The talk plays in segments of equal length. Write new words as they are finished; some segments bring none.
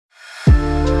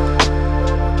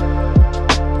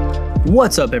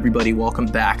What's up, everybody? Welcome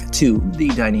back to the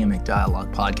Dynamic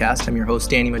Dialogue Podcast. I'm your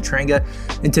host, Danny Matranga,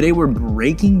 and today we're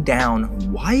breaking down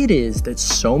why it is that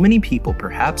so many people,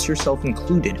 perhaps yourself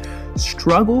included,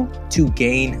 struggle to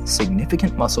gain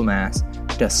significant muscle mass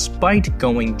despite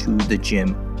going to the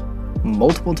gym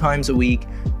multiple times a week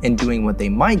and doing what they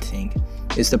might think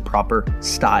is the proper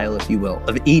style, if you will,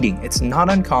 of eating. It's not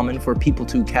uncommon for people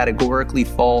to categorically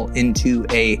fall into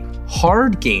a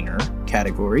hard gainer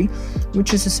category,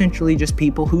 which is essentially just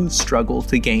people who struggle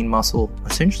to gain muscle,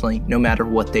 essentially, no matter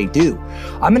what they do.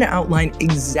 I'm going to outline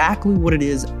exactly what it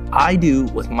is I do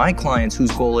with my clients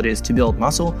whose goal it is to build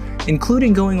muscle,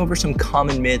 including going over some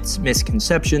common myths,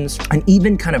 misconceptions, and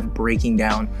even kind of breaking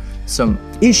down some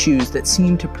issues that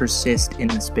seem to persist in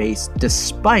the space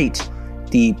despite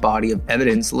the body of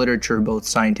evidence, literature, both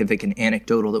scientific and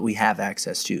anecdotal, that we have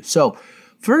access to. So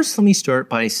first, let me start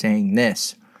by saying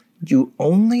this. You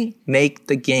only make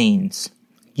the gains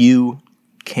you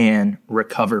can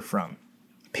recover from.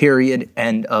 Period.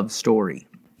 End of story.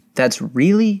 That's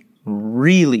really,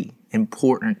 really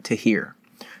important to hear.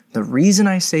 The reason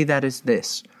I say that is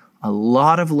this. A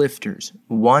lot of lifters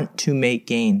want to make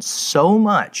gains so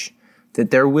much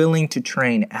that they're willing to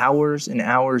train hours and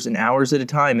hours and hours at a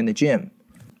time in the gym.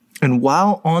 And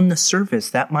while on the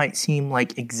surface, that might seem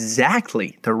like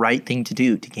exactly the right thing to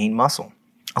do to gain muscle,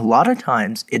 a lot of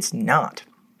times it's not,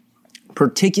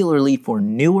 particularly for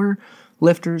newer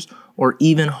lifters or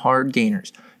even hard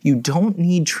gainers. You don't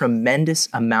need tremendous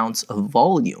amounts of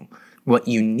volume. What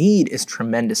you need is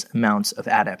tremendous amounts of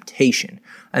adaptation.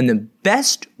 And the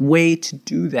best way to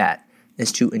do that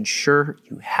is to ensure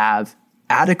you have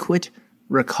adequate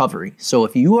recovery. So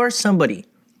if you are somebody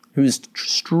who's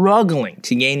struggling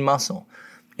to gain muscle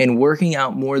and working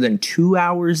out more than 2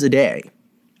 hours a day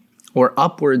or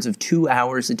upwards of 2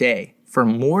 hours a day for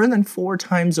more than 4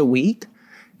 times a week,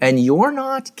 and you're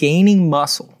not gaining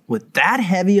muscle with that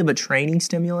heavy of a training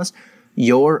stimulus,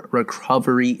 your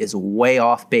recovery is way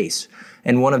off base.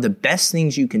 And one of the best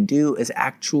things you can do is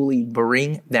actually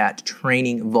bring that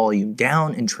training volume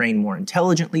down and train more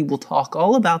intelligently. We'll talk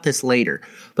all about this later,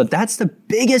 but that's the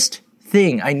biggest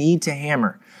thing I need to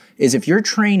hammer. Is if you're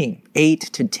training 8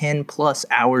 to 10 plus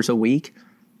hours a week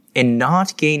and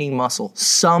not gaining muscle,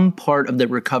 some part of the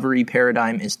recovery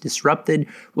paradigm is disrupted,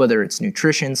 whether it's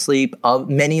nutrition, sleep,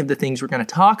 many of the things we're going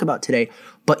to talk about today,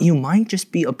 but you might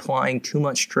just be applying too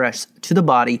much stress to the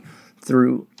body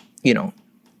through,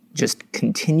 just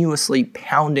continuously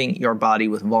pounding your body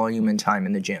with volume and time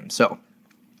in the gym. So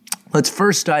let's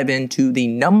first dive into the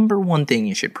number one thing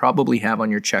you should probably have on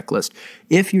your checklist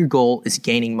if your goal is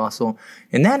gaining muscle,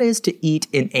 and that is to eat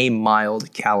in a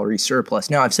mild calorie surplus.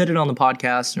 Now, I've said it on the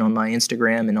podcast and on my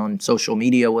Instagram and on social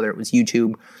media, whether it was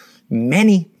YouTube,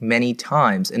 many, many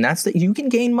times, and that's that you can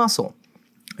gain muscle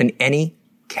in any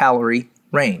calorie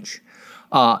range,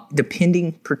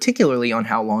 depending particularly on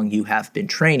how long you have been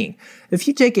training. If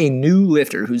you take a new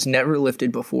lifter who's never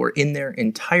lifted before in their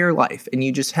entire life and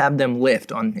you just have them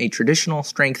lift on a traditional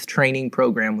strength training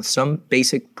program with some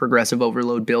basic progressive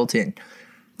overload built in,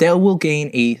 they will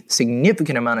gain a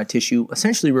significant amount of tissue,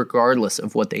 essentially regardless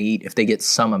of what they eat, if they get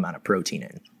some amount of protein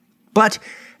in. But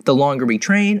the longer we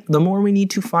train, the more we need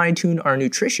to fine-tune our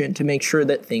nutrition to make sure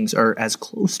that things are as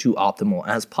close to optimal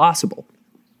as possible.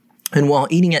 And while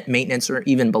eating at maintenance or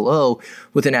even below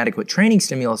with an adequate training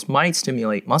stimulus might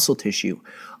stimulate muscle tissue,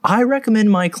 I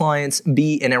recommend my clients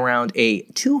be in around a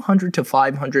 200 to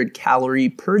 500 calorie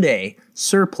per day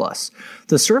surplus.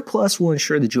 The surplus will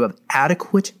ensure that you have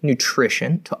adequate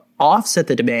nutrition to offset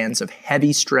the demands of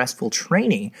heavy, stressful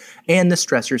training and the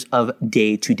stressors of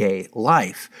day-to-day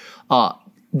life.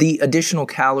 The additional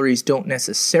calories don't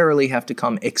necessarily have to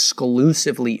come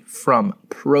exclusively from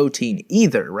protein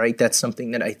either, right? That's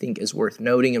something that I think is worth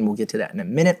noting, and we'll get to that in a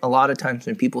minute. A lot of times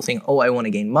when people think, I want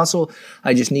to gain muscle,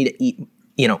 I just need to eat,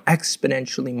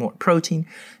 exponentially more protein.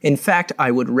 In fact,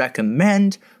 I would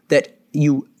recommend that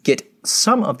you get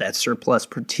some of that surplus,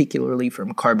 particularly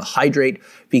from carbohydrate,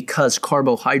 because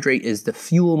carbohydrate is the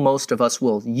fuel most of us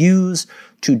will use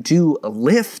to do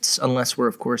lifts, unless we're,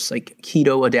 of course, like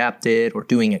keto adapted or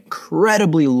doing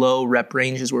incredibly low rep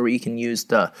ranges where we can use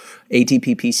the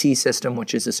ATP-PC system,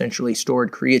 which is essentially stored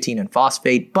creatine and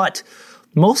phosphate. But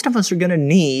most of us are going to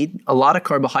need a lot of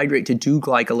carbohydrate to do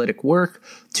glycolytic work,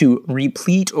 to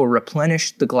replete or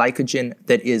replenish the glycogen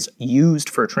that is used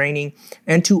for training,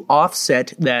 and to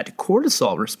offset that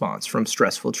cortisol response from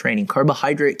stressful training.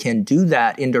 Carbohydrate can do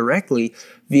that indirectly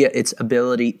via its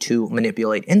ability to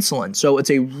manipulate insulin. So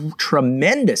it's a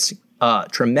tremendously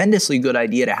good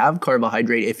idea to have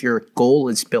carbohydrate if your goal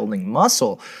is building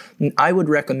muscle. And I would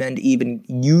recommend even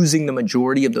using the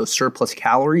majority of those surplus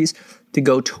calories to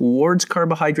go towards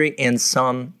carbohydrate and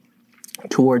some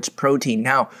towards protein.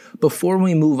 Now, before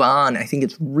we move on, I think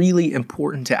it's really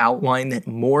important to outline that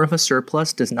more of a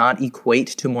surplus does not equate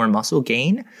to more muscle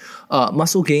gain.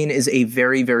 Muscle gain is a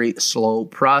very, very slow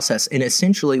process. And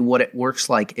essentially what it works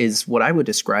like is what I would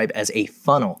describe as a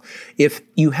funnel. If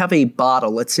you have a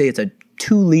bottle, let's say it's a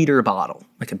 2-liter bottle,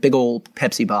 like a big old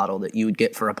Pepsi bottle that you would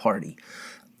get for a party,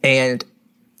 and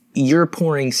you're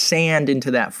pouring sand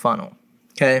into that funnel,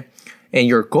 okay? And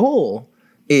your goal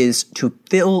is to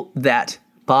fill that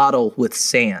bottle with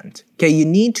sand. Okay, you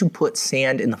need to put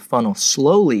sand in the funnel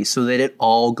slowly so that it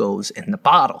all goes in the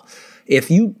bottle.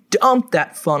 If you dump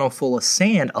that funnel full of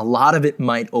sand, a lot of it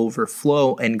might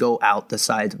overflow and go out the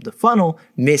sides of the funnel,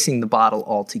 missing the bottle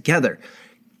altogether.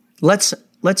 Let's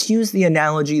use the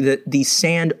analogy that the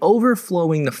sand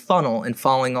overflowing the funnel and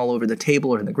falling all over the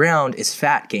table or the ground is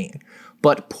fat gain.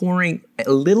 But pouring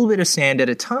a little bit of sand at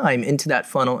a time into that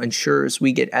funnel ensures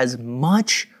we get as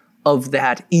much of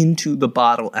that into the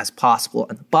bottle as possible,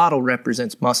 and the bottle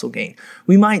represents muscle gain.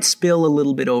 We might spill a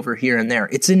little bit over here and there.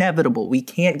 It's inevitable. We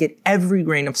can't get every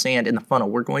grain of sand in the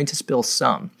funnel. We're going to spill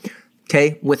some.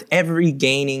 Okay, with every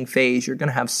gaining phase, you're going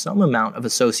to have some amount of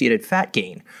associated fat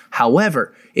gain.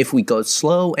 However, if we go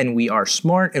slow and we are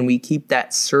smart and we keep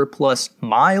that surplus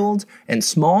mild and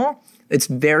small, it's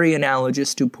very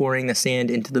analogous to pouring the sand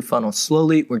into the funnel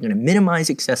slowly. We're going to minimize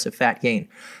excessive fat gain.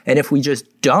 And if we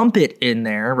just dump it in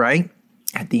there, right,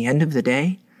 at the end of the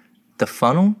day, the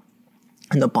funnel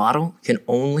and the bottle can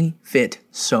only fit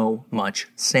so much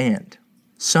sand.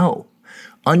 So,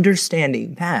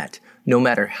 understanding that no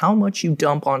matter how much you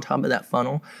dump on top of that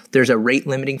funnel, there's a rate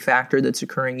limiting factor that's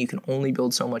occurring. You can only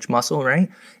build so much muscle, right?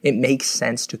 It makes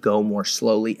sense to go more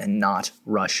slowly and not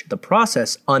rush the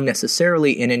process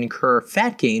unnecessarily and incur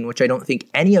fat gain, which I don't think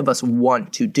any of us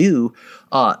want to do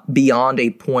beyond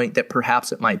a point that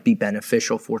perhaps it might be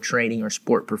beneficial for training or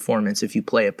sport performance if you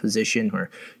play a position where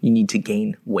you need to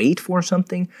gain weight for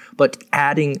something. But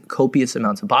adding copious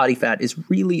amounts of body fat is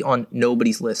really on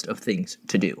nobody's list of things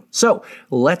to do. So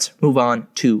let's move on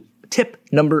to tip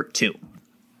number 2.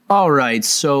 All right,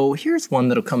 so here's one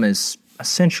that'll come as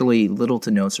essentially little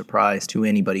to no surprise to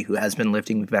anybody who has been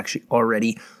lifting. We've actually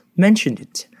already mentioned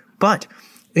it, but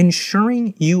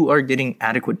ensuring you are getting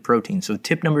adequate protein. So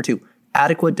tip number 2,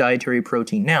 adequate dietary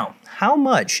protein. Now, how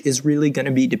much is really going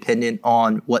to be dependent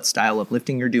on what style of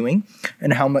lifting you're doing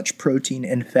and how much protein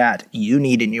and fat you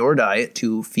need in your diet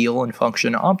to feel and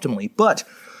function optimally. But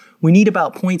we need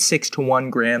about 0.6 to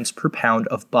 1 grams per pound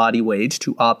of body weight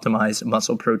to optimize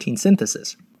muscle protein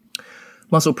synthesis.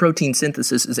 Muscle protein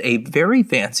synthesis is a very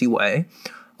fancy way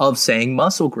of saying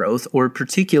muscle growth, or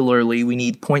particularly we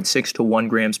need 0.6 to 1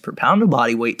 grams per pound of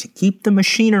body weight to keep the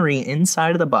machinery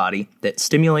inside of the body that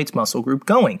stimulates muscle group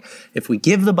going. If we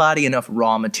give the body enough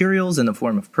raw materials in the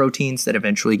form of proteins that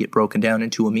eventually get broken down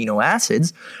into amino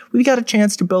acids, we've got a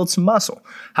chance to build some muscle.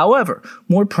 However,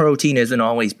 more protein isn't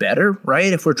always better,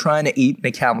 right? If we're trying to eat in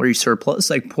a calorie surplus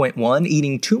like 0.1,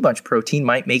 eating too much protein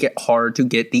might make it hard to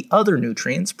get the other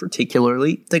nutrients,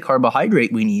 particularly the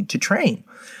carbohydrate we need to train.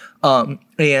 And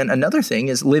another thing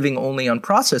is living only on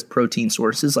processed protein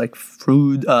sources like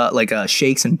food,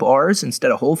 shakes and bars instead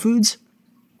of whole foods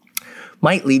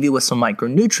might leave you with some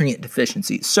micronutrient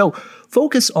deficiencies. So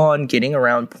focus on getting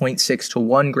around 0.6 to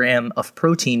 1 gram of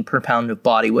protein per pound of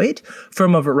body weight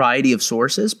from a variety of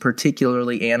sources,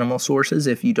 particularly animal sources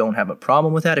if you don't have a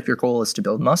problem with that, if your goal is to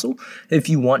build muscle. If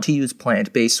you want to use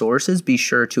plant-based sources, be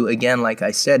sure to, again, like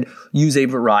I said, use a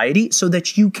variety so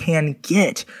that you can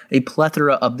get a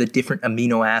plethora of the different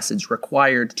amino acids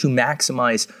required to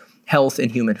maximize health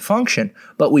and human function,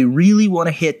 but we really want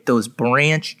to hit those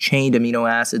branch-chained amino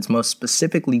acids, most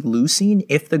specifically leucine,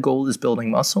 if the goal is building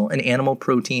muscle, and animal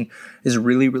protein is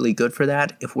really, really good for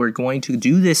that. If we're going to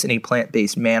do this in a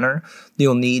plant-based manner,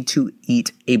 you'll need to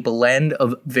eat a blend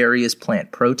of various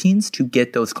plant proteins to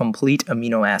get those complete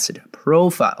amino acid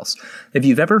profiles. If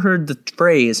you've ever heard the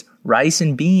phrase, rice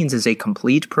and beans is a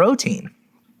complete protein,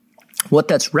 what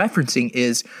that's referencing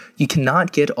is you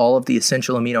cannot get all of the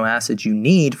essential amino acids you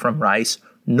need from rice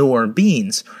nor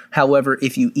beans. However,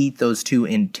 if you eat those two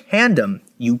in tandem,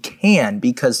 you can,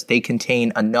 because they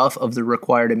contain enough of the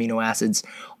required amino acids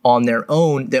on their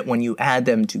own that when you add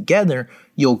them together,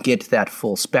 you'll get that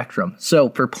full spectrum. So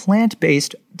for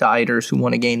plant-based dieters who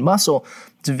want to gain muscle,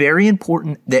 it's very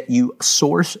important that you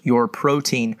source your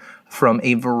protein from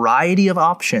a variety of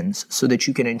options so that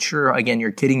you can ensure, again, you're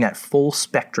getting that full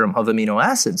spectrum of amino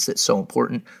acids that's so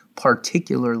important,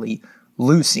 particularly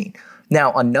leucine.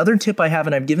 Now, another tip I have,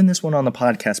 and I've given this one on the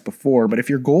podcast before, but if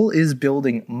your goal is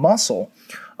building muscle,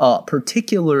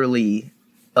 particularly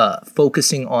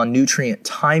focusing on nutrient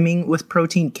timing with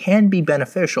protein can be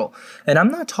beneficial. And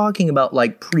I'm not talking about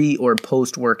like pre or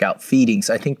post workout feedings.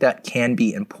 I think that can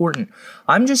be important.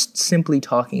 I'm just simply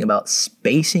talking about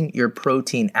spacing your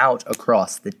protein out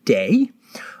across the day,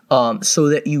 so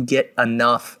that you get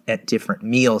enough at different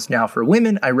meals. Now, for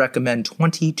women, I recommend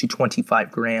 20 to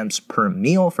 25 grams per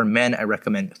meal. For men, I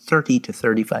recommend 30 to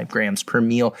 35 grams per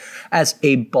meal as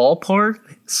a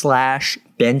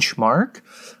ballpark/benchmark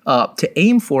to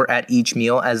aim for at each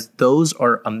meal, as those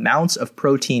are amounts of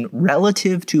protein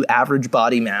relative to average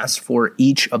body mass for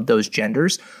each of those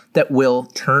genders that will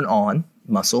turn on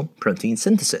muscle protein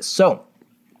synthesis. So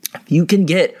if you can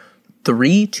get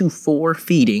 3 to 4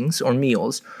 feedings or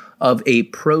meals of a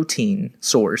protein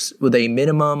source with a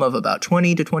minimum of about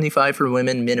 20 to 25 for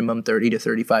women, minimum 30 to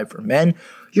 35 for men,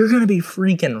 you're going to be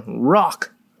freaking rock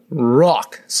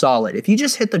solid. If you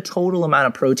just hit the total amount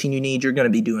of protein you need, you're going to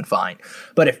be doing fine.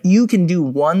 But if you can do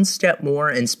one step more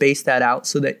and space that out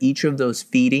so that each of those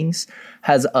feedings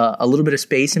has a little bit of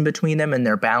space in between them and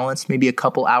they're balanced, maybe a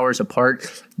couple hours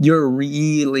apart, you're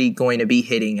really going to be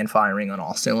hitting and firing on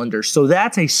all cylinders. So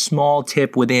that's a small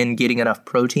tip within getting enough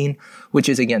protein, which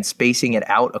is, again, spacing it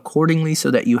out accordingly so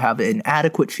that you have an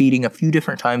adequate feeding a few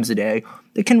different times a day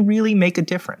that can really make a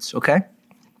difference, okay?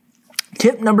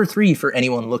 Tip number 3 for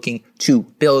anyone looking to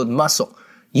build muscle.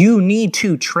 You need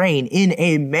to train in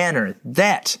a manner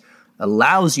that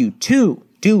allows you to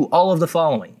do all of the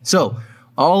following. So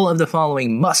all of the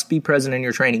following must be present in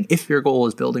your training if your goal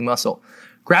is building muscle.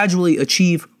 Gradually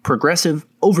achieve progressive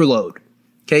overload.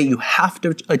 Okay, you have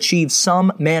to achieve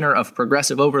some manner of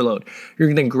progressive overload. You're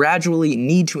going to gradually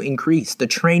need to increase the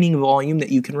training volume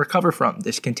that you can recover from.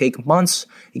 This can take months.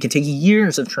 It can take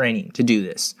years of training to do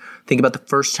this. Think about the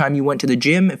first time you went to the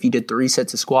gym. If you did 3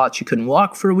 sets of squats, you couldn't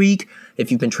walk for a week.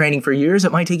 If you've been training for years,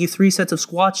 it might take you 3 sets of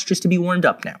squats just to be warmed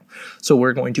up now. So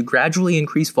we're going to gradually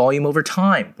increase volume over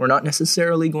time. We're not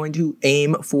necessarily going to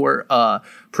aim for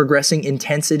progressing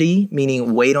intensity,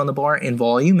 meaning weight on the bar and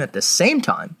volume at the same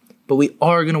time. But we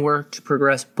are going to work to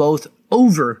progress both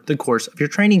over the course of your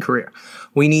training career.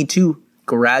 We need to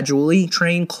gradually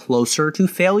train closer to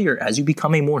failure as you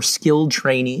become a more skilled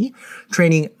trainee.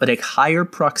 Training at a higher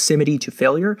proximity to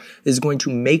failure is going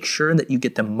to make sure that you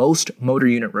get the most motor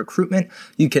unit recruitment.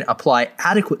 You can apply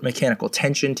adequate mechanical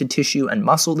tension to tissue and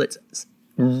muscle. That's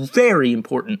very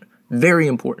important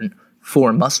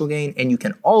for muscle gain, and you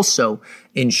can also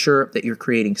ensure that you're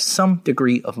creating some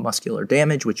degree of muscular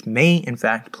damage, which may in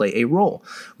fact play a role.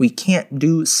 We can't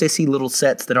do sissy little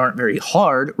sets that aren't very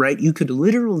hard, right? You could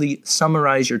literally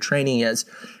summarize your training as,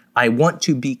 I want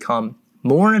to become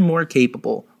more and more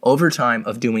capable over time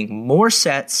of doing more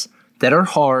sets that are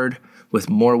hard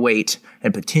with more weight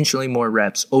and potentially more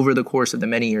reps over the course of the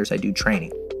many years I do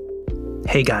training.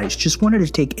 Hey guys, just wanted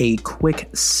to take a quick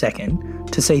second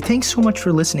to say thanks so much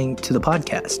for listening to the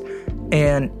podcast.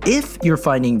 And if you're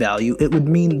finding value, it would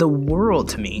mean the world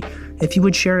to me if you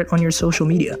would share it on your social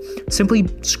media. Simply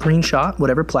screenshot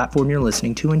whatever platform you're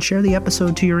listening to and share the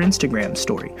episode to your Instagram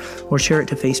story or share it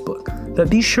to Facebook. But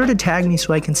be sure to tag me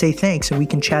so I can say thanks and we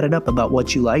can chat it up about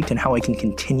what you liked and how I can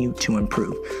continue to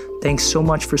improve. Thanks so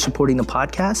much for supporting the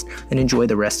podcast and enjoy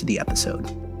the rest of the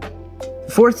episode.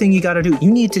 Fourth thing you got to do, you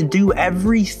need to do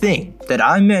everything that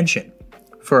I mentioned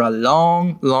for a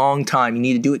long time. You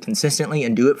need to do it consistently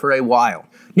and do it for a while.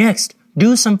 Next,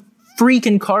 do some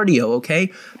freaking cardio,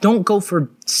 okay? Don't go for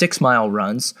 6-mile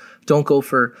runs. Don't go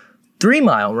for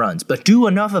 3-mile runs, but do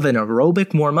enough of an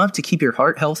aerobic warm-up to keep your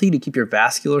heart healthy, to keep your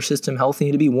vascular system healthy,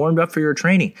 and to be warmed up for your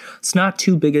training. It's not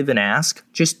too big of an ask.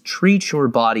 Just treat your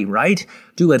body right.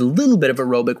 Do a little bit of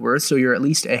aerobic work so you're at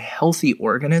least a healthy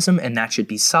organism, and that should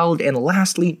be solid. And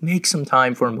lastly, make some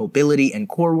time for mobility and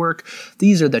core work.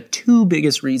 These are the 2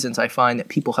 biggest reasons I find that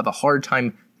people have a hard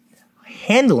time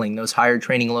handling those higher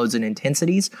training loads and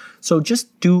intensities. So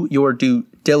just do your due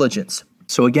diligence.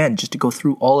 So again, just to go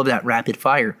through all of that rapid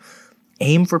fire,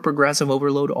 aim for progressive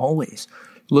overload always.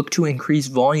 Look to increase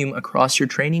volume across your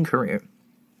training career.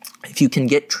 If you can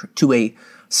get to a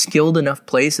skilled enough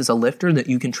place as a lifter that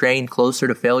you can train closer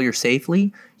to failure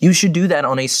safely, you should do that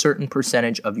on a certain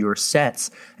percentage of your sets.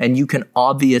 And you can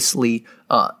obviously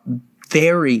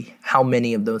vary how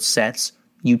many of those sets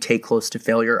you take close to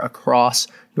failure across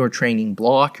your training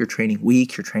block, your training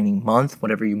week, your training month,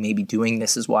 whatever you may be doing.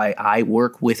 This is why I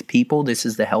work with people. This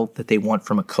is the help that they want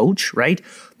from a coach, right?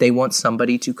 They want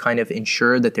somebody to kind of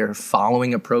ensure that they're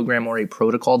following a program or a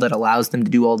protocol that allows them to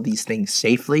do all these things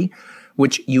safely,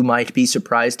 which you might be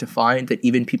surprised to find that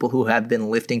even people who have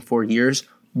been lifting for years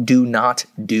do not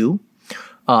do.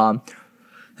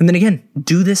 And And then again,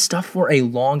 do this stuff for a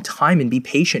long time and be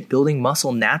patient. Building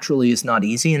muscle naturally is not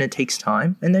easy and it takes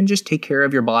time. And then just take care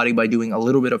of your body by doing a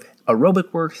little bit of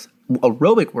aerobic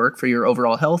work for your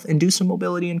overall health, and do some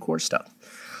mobility and core stuff.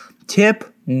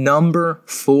 Tip number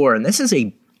 4, and this is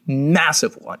a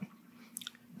massive one.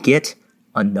 Get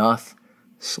enough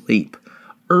sleep.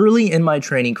 Early in my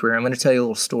training career, I'm going to tell you a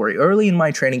little story. Early in my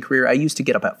training career, I used to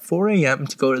get up at 4 a.m.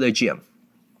 to go to the gym.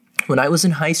 When I was in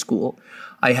high school,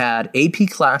 I had AP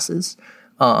classes,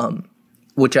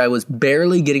 which I was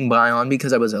barely getting by on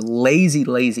because I was a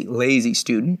lazy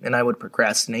student, and I would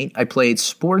procrastinate. I played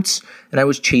sports, and I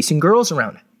was chasing girls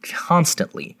around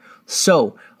constantly.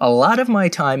 So a lot of my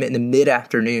time in the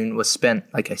mid-afternoon was spent,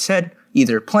 like I said,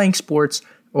 either playing sports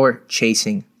or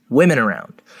chasing women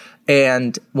around.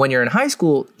 And when you're in high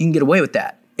school, you can get away with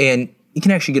that. And you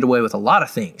can actually get away with a lot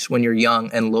of things when you're young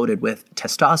and loaded with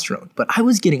testosterone. But I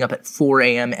was getting up at 4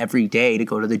 a.m. every day to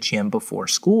go to the gym before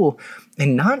school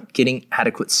and not getting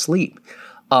adequate sleep.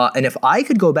 And if I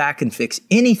could go back and fix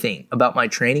anything about my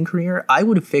training career, I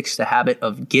would have fixed the habit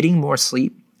of getting more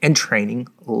sleep and training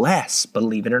less,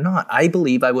 believe it or not. I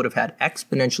believe I would have had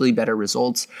exponentially better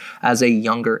results as a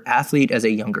younger athlete, as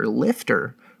a younger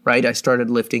lifter, right? I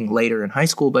started lifting later in high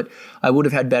school, but I would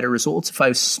have had better results if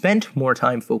I spent more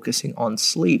time focusing on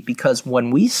sleep, because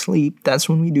when we sleep, that's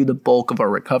when we do the bulk of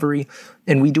our recovery.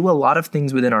 And we do a lot of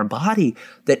things within our body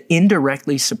that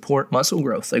indirectly support muscle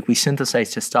growth. Like we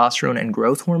synthesize testosterone and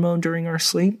growth hormone during our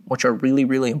sleep, which are really,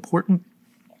 really important.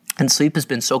 And sleep has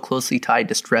been so closely tied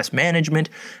to stress management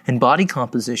and body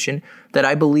composition that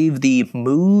I believe the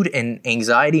mood and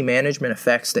anxiety management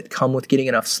effects that come with getting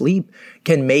enough sleep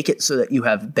can make it so that you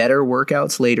have better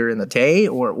workouts later in the day,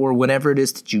 or whenever it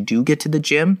is that you do get to the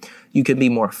gym. You can be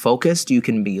more focused. You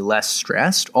can be less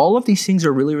stressed. All of these things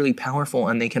are really, really powerful,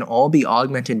 and they can all be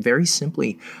augmented very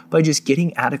simply by just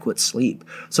getting adequate sleep.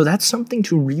 So that's something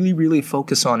to really, really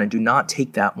focus on, and do not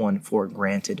take that one for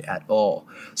granted at all.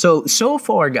 So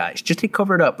far, guys, just to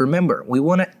cover it up, remember, we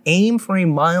want to aim for a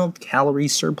mild calorie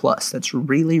surplus. That's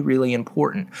really, really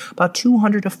important. About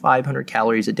 200 to 500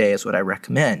 calories a day is what I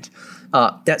recommend.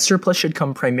 That surplus should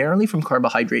come primarily from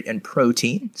carbohydrate and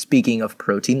protein. Speaking of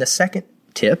protein, the second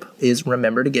tip is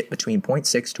remember to get between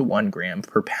 0.6 to 1 gram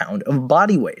per pound of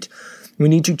body weight. We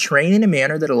need to train in a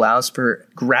manner that allows for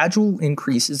gradual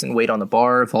increases in weight on the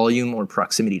bar, volume, or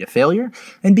proximity to failure,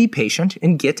 and be patient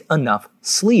and get enough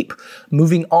sleep.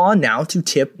 Moving on now to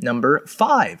tip number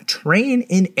 5, train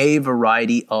in a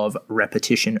variety of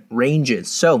repetition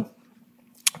ranges. So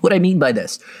what I mean by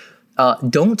this,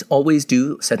 don't always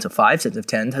do sets of 5, sets of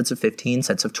 10, sets of 15,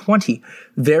 sets of 20.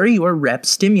 Vary your rep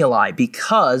stimuli,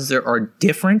 because there are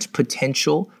different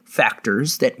potential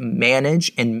factors that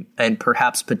manage and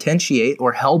perhaps potentiate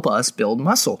or help us build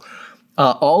muscle.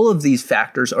 All of these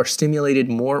factors are stimulated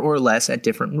more or less at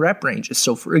different rep ranges.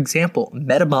 So for example,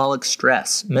 metabolic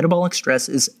stress. Metabolic stress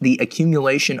is the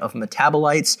accumulation of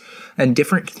metabolites and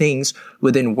different things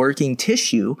within working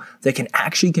tissue that can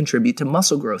actually contribute to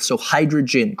muscle growth. So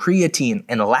hydrogen, creatine,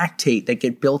 and lactate that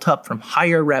get built up from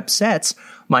higher rep sets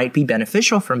might be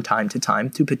beneficial from time to time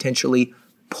to potentially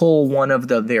pull one of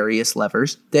the various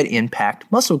levers that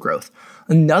impact muscle growth.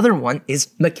 Another one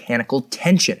is mechanical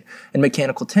tension. And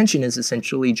mechanical tension is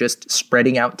essentially just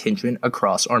spreading out tension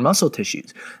across our muscle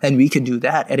tissues. And we can do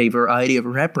that at a variety of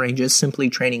rep ranges, simply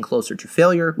training closer to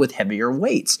failure with heavier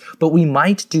weights. But we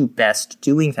might do best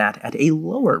doing that at a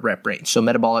lower rep range. So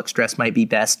metabolic stress might be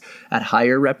best at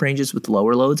higher rep ranges with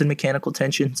lower loads and mechanical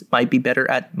tensions. It might be better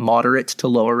at moderate to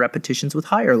lower repetitions with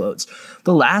higher loads.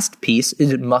 The last piece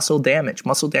is muscle damage.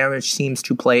 Muscle damage seems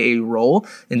to play a role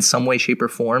in some way, shape, or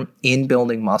form in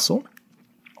building muscle.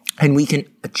 And we can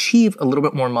achieve a little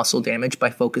bit more muscle damage by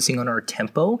focusing on our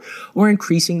tempo or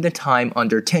increasing the time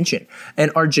under tension. And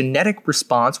our genetic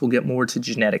response, we'll get more to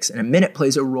genetics in a minute,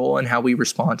 plays a role in how we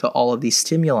respond to all of these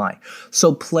stimuli.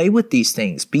 So play with these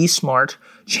things, be smart,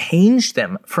 change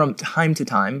them from time to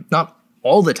time, not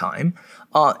all the time,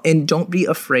 and don't be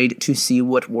afraid to see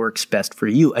what works best for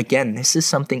you. Again, this is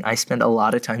something I spend a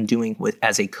lot of time doing with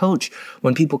as a coach.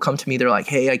 When people come to me, they're like,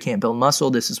 hey, I can't build muscle.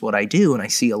 This is what I do. And I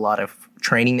see a lot of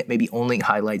training that maybe only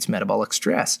highlights metabolic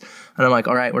stress. And I'm like,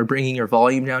 all right, we're bringing your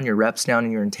volume down, your reps down,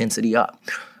 and your intensity up.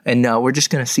 And we're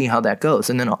just going to see how that goes.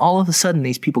 And then all of a sudden,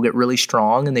 these people get really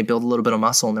strong and they build a little bit of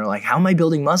muscle. And they're like, how am I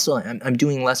building muscle? I'm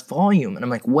doing less volume. And I'm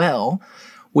like, well,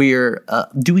 we're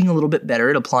doing a little bit better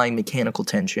at applying mechanical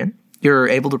tension. You're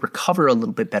able to recover a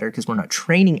little bit better because we're not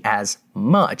training as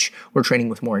much. We're training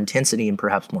with more intensity and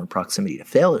perhaps more proximity to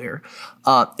failure.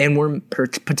 And we're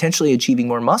potentially achieving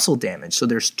more muscle damage. So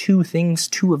there's two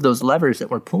of those levers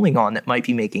that we're pulling on that might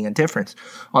be making a difference.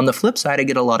 On the flip side, I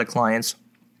get a lot of clients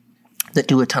that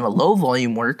do a ton of low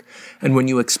volume work. And when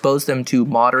you expose them to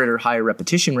moderate or higher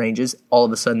repetition ranges, all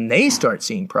of a sudden they start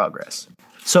seeing progress.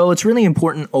 So it's really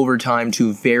important over time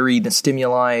to vary the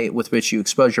stimuli with which you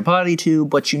expose your body to,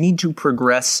 but you need to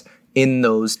progress in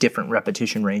those different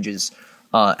repetition ranges.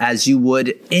 As you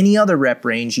would any other rep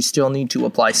range, you still need to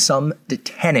apply some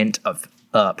tenet of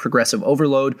progressive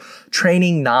overload.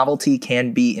 Training novelty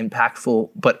can be impactful,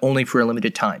 but only for a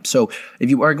limited time. So if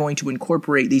you are going to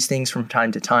incorporate these things from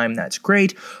time to time, that's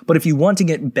great. But if you want to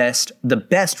get the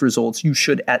best results, you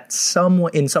should in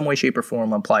some way, shape, or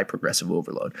form apply progressive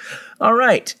overload. All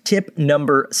right, tip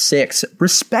number 6,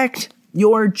 respect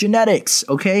your genetics,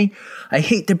 okay? I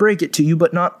hate to break it to you,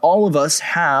 but not all of us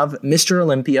have Mr.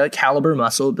 Olympia caliber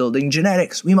muscle building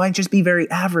genetics. We might just be very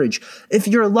average. If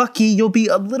you're lucky, you'll be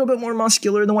a little bit more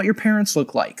muscular than what your parents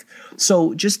look like.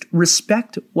 So just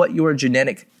respect what your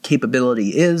genetic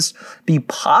capability is. Be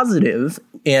positive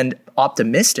and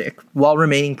optimistic while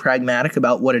remaining pragmatic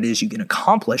about what it is you can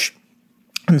accomplish.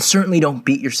 And certainly don't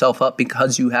beat yourself up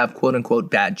because you have quote-unquote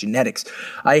bad genetics.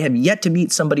 I have yet to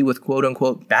meet somebody with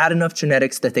quote-unquote bad enough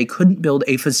genetics that they couldn't build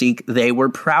a physique they were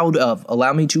proud of.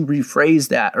 Allow me to rephrase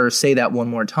that, or say that one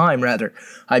more time, rather.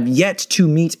 I've yet to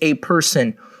meet a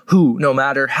person who, no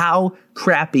matter how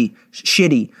crappy,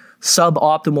 shitty,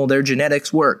 suboptimal their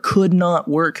genetics were, could not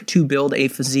work to build a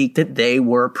physique that they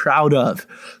were proud of.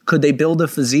 Could they build a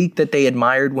physique that they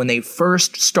admired when they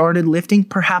first started lifting?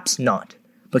 Perhaps not.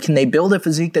 But can they build a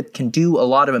physique that can do a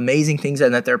lot of amazing things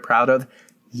and that they're proud of?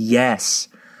 Yes.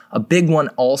 A big one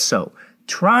also.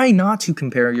 Try not to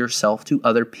compare yourself to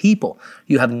other people.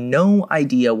 You have no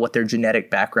idea what their genetic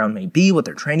background may be, what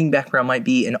their training background might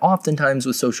be, and oftentimes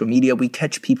with social media, we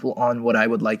catch people on what I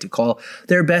would like to call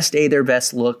their best day, their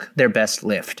best look, their best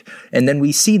lift. And then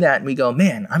we see that and we go,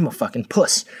 man, I'm a fucking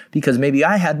puss because maybe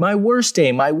I had my worst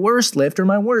day, my worst lift, or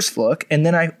my worst look, and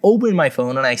then I open my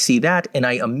phone and I see that and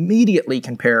I immediately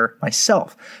compare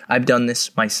myself. I've done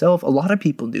this myself. A lot of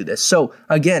people do this. So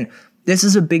again, this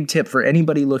is a big tip for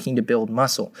anybody looking to build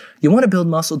muscle. You want to build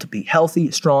muscle to be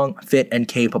healthy, strong, fit, and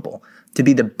capable. To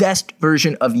be the best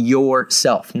version of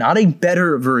yourself, not a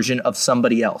better version of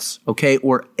somebody else, okay?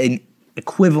 Or an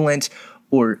equivalent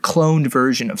or cloned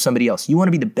version of somebody else. You want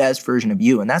to be the best version of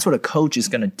you, and that's what a coach is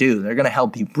going to do. They're going to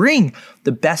help you bring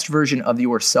the best version of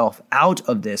yourself out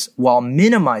of this while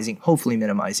hopefully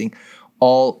minimizing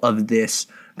all of this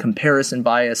comparison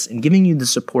bias and giving you the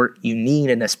support you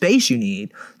need and the space you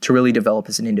need to really develop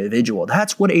as an individual.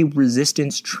 That's what a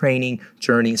resistance training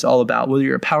journey is all about. Whether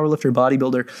you're a powerlifter,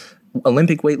 bodybuilder,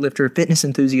 Olympic weightlifter, fitness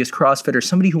enthusiast, CrossFitter,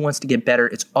 somebody who wants to get better,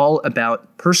 it's all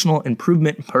about personal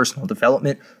improvement and personal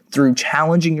development through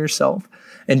challenging yourself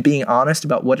and being honest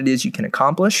about what it is you can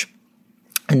accomplish.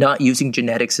 And not using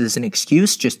genetics as an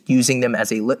excuse, just using them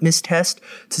as a litmus test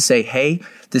to say, hey,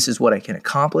 this is what I can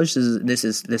accomplish. This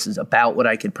is about what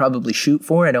I could probably shoot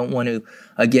for. I don't want to,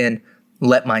 again,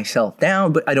 let myself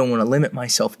down, but I don't want to limit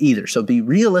myself either. So be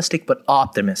realistic, but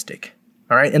optimistic.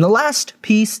 All right. And the last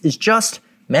piece is just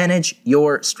manage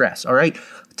your stress. All right.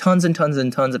 Tons and tons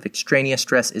and tons of extraneous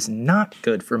stress is not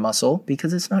good for muscle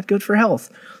because it's not good for health.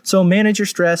 So manage your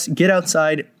stress, get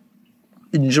outside,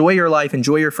 enjoy your life,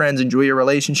 enjoy your friends, enjoy your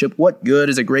relationship. What good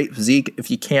is a great physique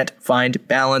if you can't find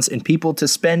balance and people to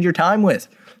spend your time with?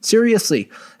 Seriously,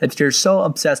 if you're so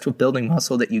obsessed with building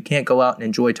muscle that you can't go out and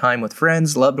enjoy time with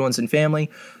friends, loved ones, and family,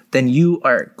 then you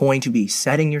are going to be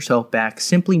setting yourself back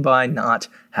simply by not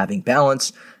having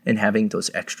balance and having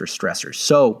those extra stressors.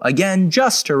 So again,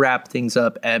 just to wrap things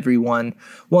up, everyone,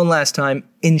 one last time,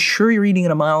 ensure you're eating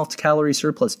in a mild calorie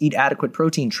surplus, eat adequate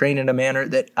protein, train in a manner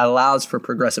that allows for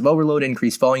progressive overload,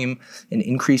 increased volume, and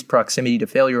increased proximity to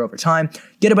failure over time.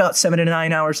 Get about 7 to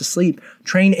 9 hours of sleep.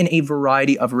 Train in a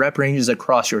variety of rep ranges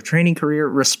across your training career.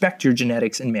 Respect your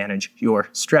genetics and manage your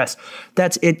stress.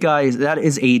 That's it, guys. That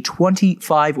is a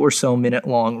 25 or so minute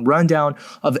long rundown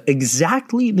of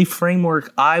exactly the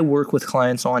framework I work with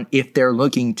clients on if they're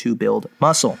looking to build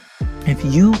muscle. If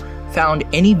you found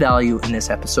any value in this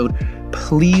episode,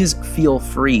 please feel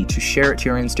free to share it to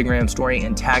your Instagram story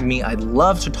and tag me. I'd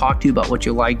love to talk to you about what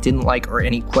you liked, didn't like, or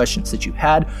any questions that you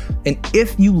had. And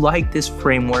if you like this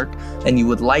framework and you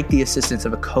would like the assistance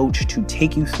of a coach to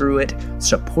take you through it,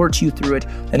 support you through it,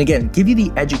 and again, give you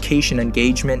the education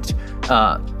engagement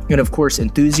and of course,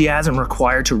 enthusiasm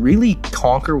required to really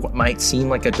conquer what might seem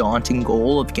like a daunting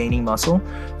goal of gaining muscle,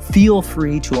 feel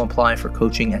free to apply for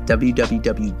coaching at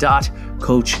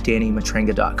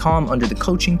www.coachdanymatrenga.com under the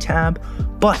coaching tab.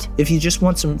 But if you just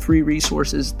want some free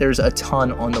resources, there's a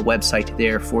ton on the website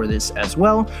there for this as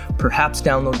well. Perhaps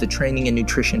download the Training and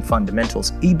Nutrition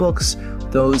Fundamentals ebooks.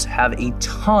 Those have a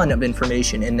ton of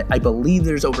information, and I believe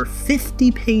there's over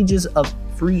 50 pages of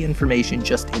free information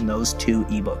just in those 2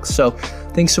 ebooks. So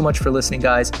thanks so much for listening,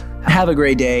 guys. Have a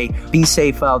great day. Be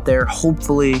safe out there.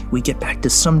 Hopefully we get back to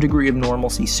some degree of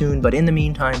normalcy soon. But in the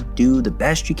meantime, do the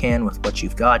best you can with what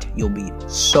you've got. You'll be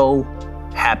so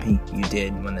happy you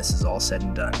did when this is all said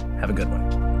and done. Have a good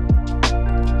one.